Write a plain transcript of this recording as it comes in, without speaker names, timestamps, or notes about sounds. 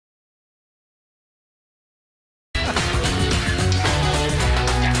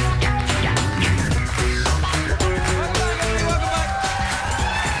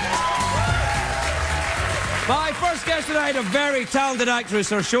a very talented actress.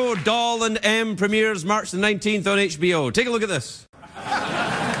 Her show, Doll and M, premieres March the 19th on HBO. Take a look at this.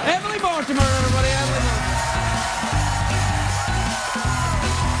 Emily Mortimer, everybody. Emily Mortimer.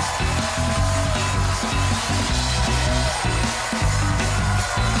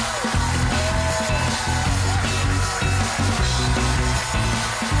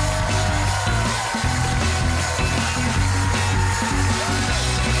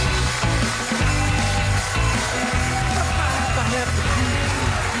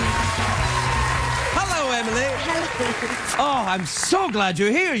 Oh, I'm so glad you're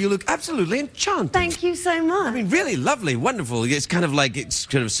here. You look absolutely enchanting. Thank you so much. I mean, really lovely, wonderful. It's kind of like, it's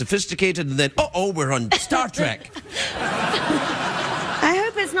kind of sophisticated, and then, oh, we're on Star Trek. I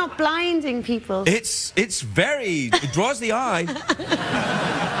hope it's not blinding people. It's very, it draws the eye.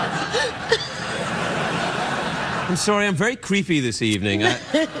 I'm sorry, I'm very creepy this evening.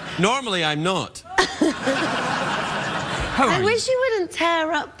 Normally, I'm not. How are I you? wish you wouldn't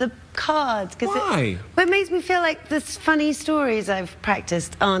tear up the cards. Why? It makes me feel like the funny stories I've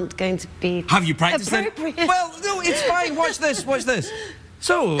practiced aren't going to be Have you practiced them? appropriate. Well, no, it's fine. Watch this, watch this.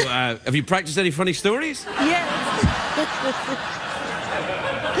 So, have you practiced any funny stories? Yes.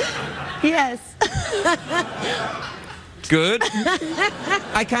 Yes. Good.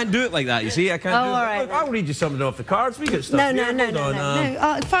 I can't do it like that, you see. I can't do it. All right. Look, I'll read you something off the cards. We get stuff here.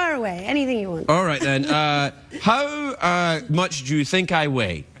 No. Fire away. Anything you want. All right, then. How much do you think I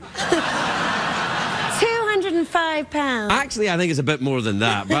weigh? 205 pounds. Actually, I think it's a bit more than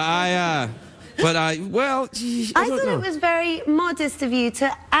that. But well, gee, I I don't thought know. it was very modest of you to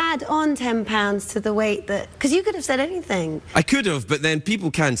add on 10 pounds to the weight that... Because you could have said anything. I could have, but then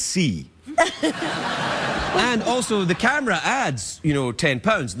people can't see. And also, the camera adds, you know, 10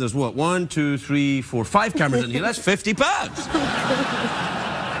 pounds. And there's what, 1, 2, 3, 4, 5 cameras in here. That's 50 pounds.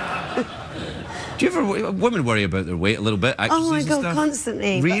 Do you ever, women worry about their weight a little bit? Oh my and God, stuff?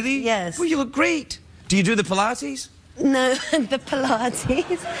 constantly. Really? Yes. Well, you look great. Do you do the Pilates? No, the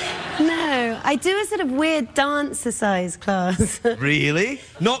Pilates. No, I do a sort of weird dancercise class. Really?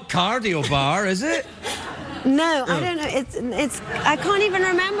 Not cardio bar, is it? No, I don't know. It's. I can't even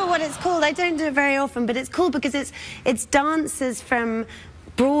remember what it's called. I don't do it very often, but it's cool because it's dancers from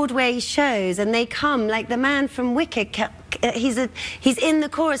Broadway shows, and they come like the man from Wicked. He's in the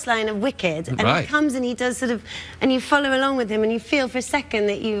chorus line of Wicked, and right. he comes and he does sort of, and you follow along with him, and you feel for a second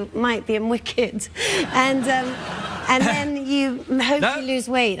that you might be in Wicked, and then you hope you lose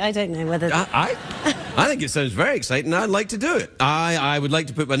weight. I don't know whether. I think it sounds very exciting. I'd like to do it. I would like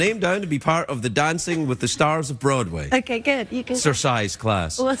to put my name down to be part of the Dancing with the Stars of Broadway. Okay, good. You can. Exercise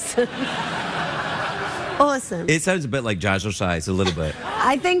class. Awesome. Awesome. It sounds a bit like jazzercise, a little bit.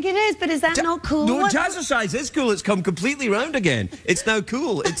 I think it is, but is that not cool? No, jazzercise is cool. It's come completely round again. It's now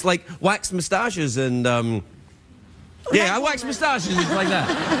cool. It's like waxed moustaches and, yeah, I wax moustaches and like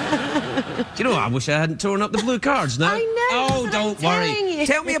that. Do you know, I wish I hadn't torn up the blue cards now. I know. Oh, don't worry. You.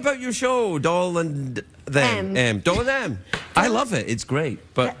 Tell me about your show, Doll and Them. Doll and Them. I love it. It's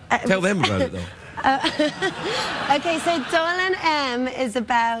great. But tell them about it, though. Okay, so Doll and M is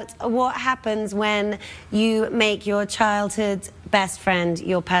about what happens when you make your childhood best friend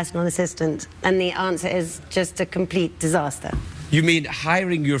your personal assistant, and the answer is just a complete disaster. You mean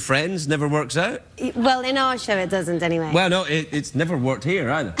hiring your friends never works out? Well, in our show it doesn't anyway. Well, no, it's never worked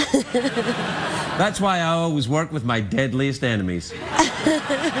here either. That's why I always work with my deadliest enemies.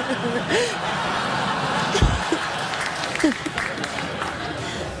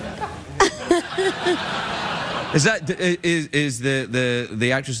 Is the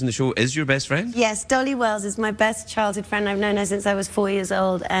actress in the show is your best friend? Yes, Dolly Wells is my best childhood friend. I've known her since I was 4 years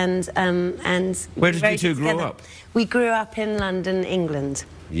old, and where did you two grow up? We grew up in London, England.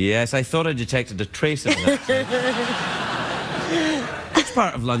 Yes, I thought I detected a trace of that. Which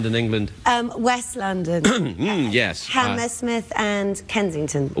part of London, England? West London. Yes. Hammersmith and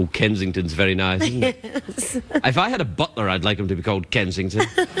Kensington. Oh, Kensington's very nice, isn't it? Yes. If I had a butler, I'd like him to be called Kensington.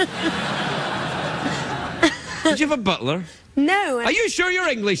 Did you have a butler? No. Are you sure you're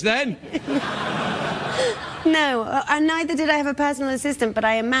English, then? No, and neither did I have a personal assistant, but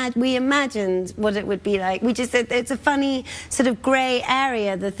we imagined what it would be like. It's a funny sort of grey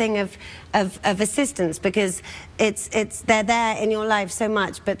area, the thing of assistants, because they're there in your life so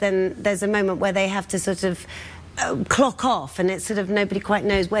much, but then there's a moment where they have to sort of clock off, and it's sort of nobody quite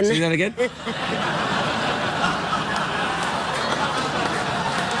knows when. Say that again?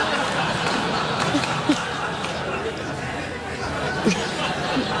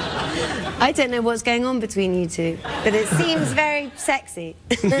 I don't know what's going on between you two, but it seems very sexy.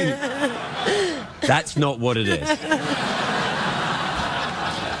 That's not what it is.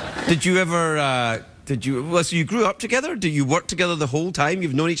 Did you ever Did you? Well, so you grew up together? Did you work together the whole time?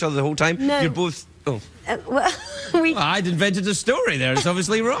 You've known each other the whole time? No. You're both... Oh. Well, Well, I'd invented a story there. It's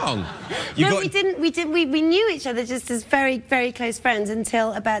obviously wrong. We didn't. We knew each other just as very, very close friends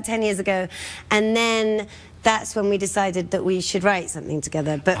until about 10 years ago. And then that's when we decided that we should write something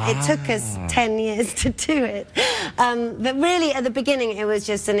together. But it took us 10 years to do it. But really, at the beginning, it was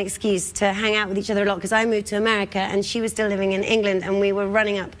just an excuse to hang out with each other a lot, because I moved to America and she was still living in England, and we were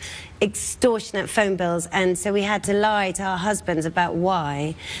running up extortionate phone bills, and so we had to lie to our husbands about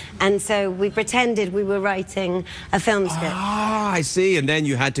why, and so we pretended we were writing a film script. Ah, I see. And then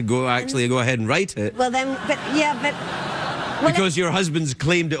you had to go ahead and write it. Well, then, but because your husbands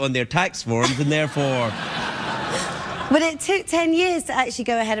claimed it on their tax forms, and therefore... But it took 10 years to actually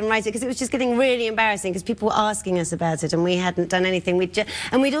go ahead and write it, because it was just getting really embarrassing, because people were asking us about it and we hadn't done anything.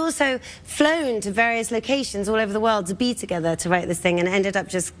 And we'd also flown to various locations all over the world to be together to write this thing, and ended up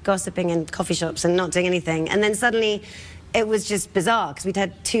just gossiping in coffee shops and not doing anything. And then suddenly it was just bizarre, because we'd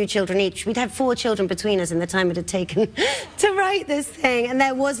had 2 children each. We'd had 4 children between us in the time it had taken to write this thing, and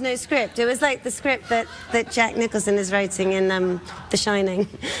there was no script. It was like the script that Jack Nicholson is writing in The Shining.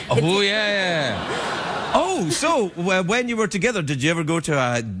 Oh, yeah. Oh, so when you were together, did you ever go to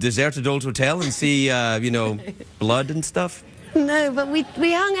a deserted old hotel and see, you know, blood and stuff? No, but we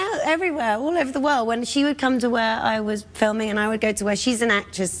hung out everywhere, all over the world. When she would come to where I was filming, and I would go to where she's an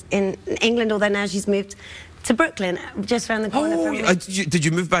actress in England, although now she's moved to Brooklyn, just around the corner from me. Did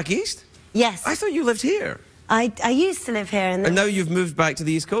you move back east? Yes. I thought you lived here. I used to live here. And now you've moved back to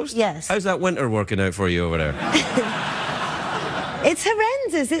the East Coast? Yes. How's that winter working out for you over there? It's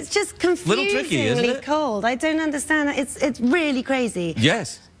horrendous. It's just confusingly little tricky, isn't it? cold. I don't understand it. It's really crazy.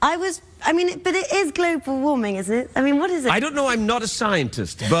 Yes. I mean, but it is global warming, isn't it? I mean, what is it? I don't know. I'm not a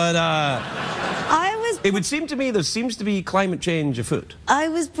scientist, but it would seem to me there seems to be climate change afoot. I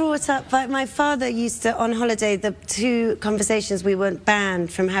was brought up by my father. Used to, on holiday, the 2 conversations we weren't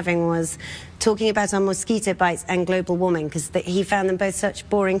banned from having was talking about our mosquito bites and global warming, because he found them both such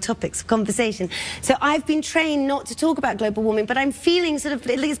boring topics of conversation. So I've been trained not to talk about global warming, but I'm feeling sort of,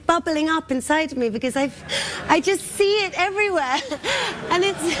 it's bubbling up inside of me, because I just see it everywhere. And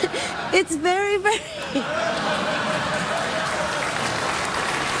it's very, very...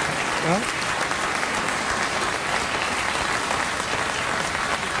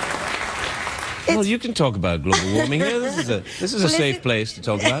 Well, you can talk about global warming here. This is a safe place to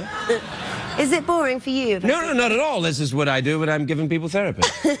talk about it. Is it boring for you? No, not at all. This is what I do when I'm giving people therapy.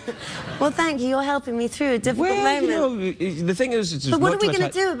 Well, thank you. You're helping me through a difficult moment. You know, the thing is... It's but what are we going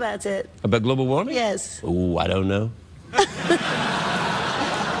to do about it? About global warming? Yes. Oh, I don't know.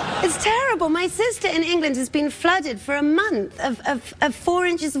 It's terrible. My sister in England has been flooded for a month of 4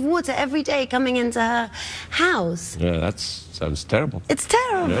 inches of water every day coming into her house. Yeah, that sounds terrible. It's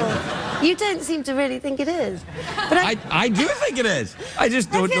terrible. Yeah. You don't seem to really think it is. But I do think it is. I just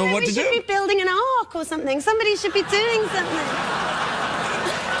don't know what to do. We should be building an ark or something. Somebody should be doing something.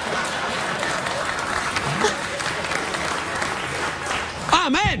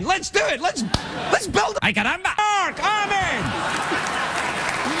 Amen. Let's do it. Let's build an ark. Amen.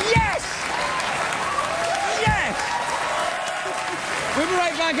 Yes! Yes! We'll be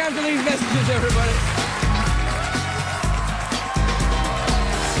right back after these messages, everybody.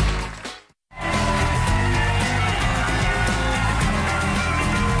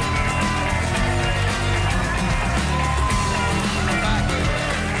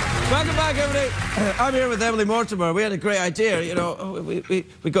 Welcome back, everybody. I'm here with Emily Mortimer. We had a great idea, you know. We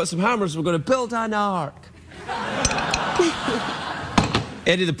got some hammers. We're going to build an ark.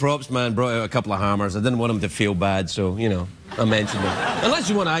 Eddie the props man brought out a couple of hammers. I didn't want him to feel bad, so, you know, I mentioned it.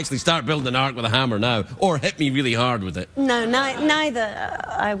 Unless you want to actually start building an ark with a hammer now, or hit me really hard with it. No, neither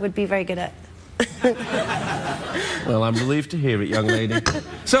I would be very good at. Well, I'm relieved to hear it, young lady.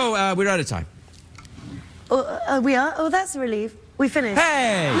 So, we're out of time. We are? Oh, that's a relief. We finished.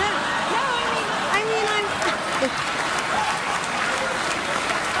 Hey! No, I mean,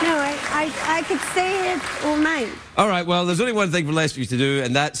 I could stay here all night. All right, well, there's only one thing left for you to do,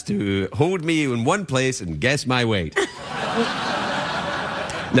 and that's to hold me in one place and guess my weight.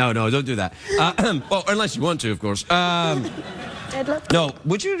 No, don't do that. Well, unless you want to, of course. I'd love to. No,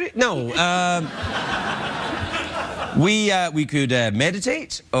 would you? No. We could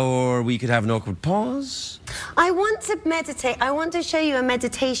meditate, or we could have an awkward pause. I want to meditate. I want to show you a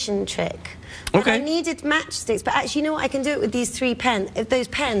meditation trick. Okay. I needed matchsticks, but actually, you know what? I can do it with these 3 pens. Those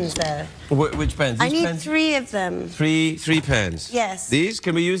pens there. Which pens? I need 3 of them. Three pens. Yes. These?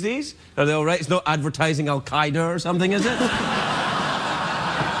 Can we use these? Are they all right? It's not advertising Al-Qaeda or something, is it?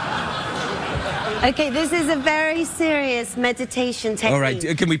 Okay, this is a very serious meditation technique. All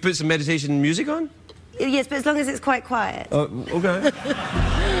right. Can we put some meditation music on? Yes, but as long as it's quite quiet. Okay.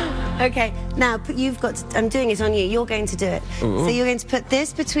 Okay, now you've got to, I'm doing it on you. You're going to do it. So you're going to put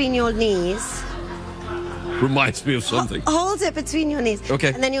this between your knees. Reminds me of something. Hold it between your knees.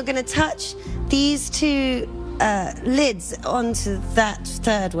 Okay. And then you're going to touch these two lids onto that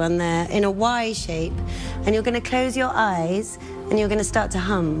third one there in a Y shape. And you're going to close your eyes and you're going to start to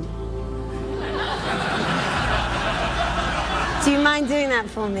hum. Do you mind doing that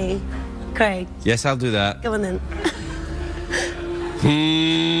for me, Craig? Yes, I'll do that. Go on then.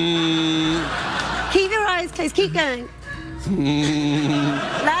 Keep your eyes closed. Keep going.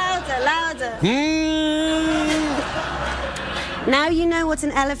 Louder, louder. Now you know what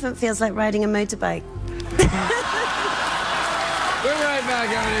an elephant feels like riding a motorbike. We're right back,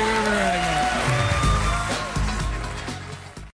 everybody.